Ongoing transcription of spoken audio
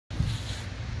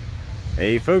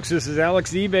Hey folks, this is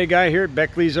Alex, the eBay guy here at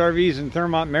Beckley's RVs in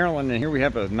Thurmont, Maryland, and here we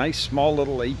have a nice small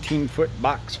little 18-foot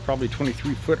box, probably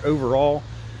 23-foot overall,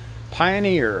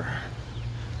 Pioneer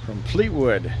from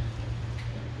Fleetwood.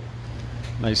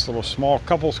 Nice little small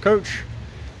couples coach.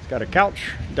 It's got a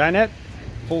couch, dinette,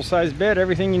 full-size bed,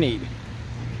 everything you need.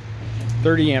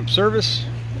 30 amp service.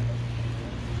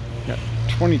 Got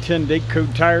 2010 date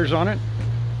code tires on it.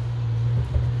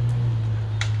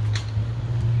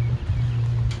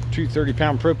 2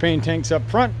 30-pound propane tanks up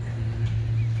front,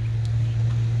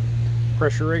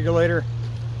 pressure regulator,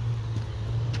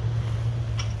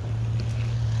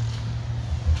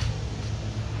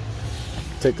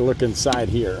 take a look inside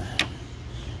here.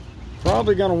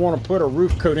 Probably going to want to put a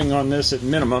roof coating on this at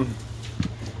minimum.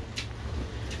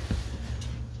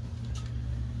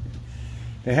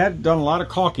 They had done a lot of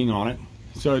caulking on it,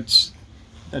 so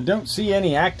I don't see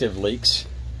any active leaks.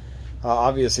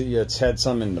 Obviously it's had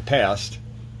some in the past.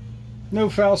 No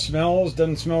foul smells,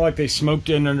 doesn't smell like they smoked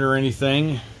in it or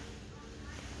anything.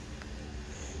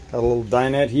 Got a little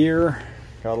dinette here,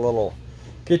 got a little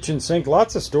kitchen sink,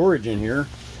 lots of storage in here.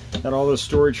 Got all this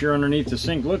storage here underneath the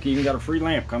sink. Look, you even got a free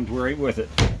lamp, comes right with it.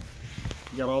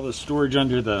 You got all this storage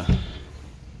under the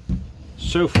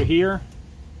sofa here.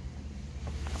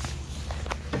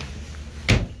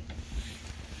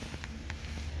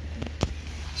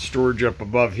 Storage up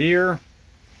above here.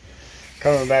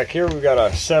 Coming back here, we've got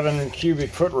a 7 cubic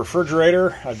foot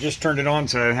refrigerator. I just turned it on,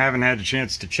 so I haven't had a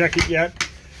chance to check it yet.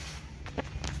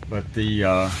 But the,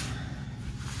 let's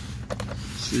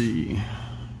see,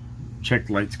 check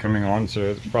light's coming on,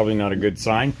 so it's probably not a good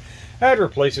sign. I had to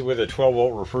replace it with a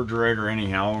 12-volt refrigerator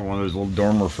anyhow, or one of those little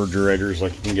dorm refrigerators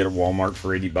like you can get at Walmart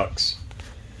for 80 bucks.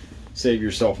 Save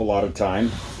yourself a lot of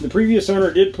time. The previous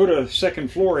owner did put a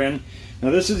second floor in. Now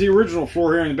this is the original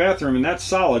floor here in the bathroom, and that's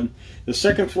solid. The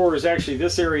second floor is actually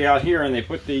this area out here, and they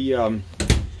put the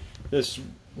this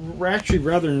actually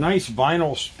rather nice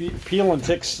vinyl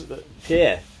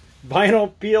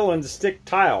vinyl peel and stick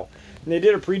tile, and they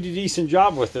did a pretty decent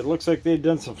job with it. Looks like they'd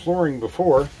done some flooring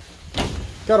before.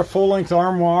 Got a full-length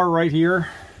armoire right here.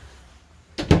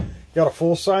 Got a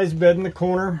full-size bed in the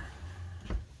corner.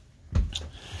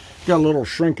 Got a little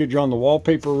shrinkage on the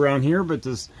wallpaper around here, but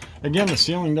this, again, the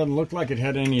ceiling doesn't look like it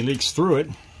had any leaks through it.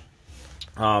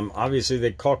 Obviously,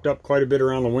 they caulked up quite a bit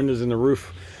around the windows and the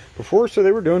roof before, so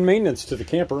they were doing maintenance to the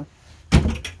camper.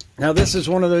 Now, this is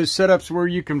one of those setups where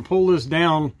you can pull this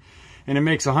down, and it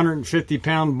makes a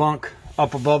 150-pound bunk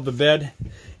up above the bed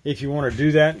if you want to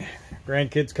do that.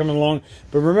 Grandkids coming along.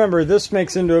 But remember, this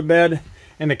makes into a bed,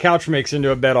 and the couch makes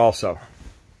into a bed also.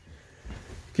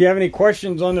 If you have any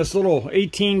questions on this little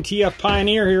 18 TF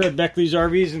Pioneer here at Beckley's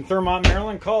RVs in Thurmont,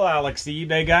 Maryland, call Alex, the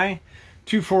eBay guy,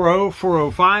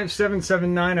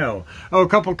 240-405-7790. Oh, a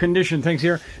couple condition things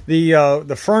here.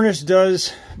 The furnace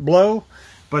does blow,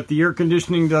 but the air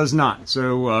conditioning does not.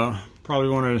 So probably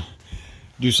want to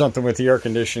do something with the air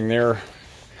conditioning there.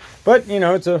 But, you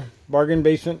know, it's a bargain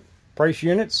basement price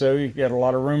unit, so you got a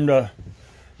lot of room to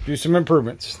do some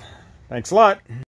improvements. Thanks a lot.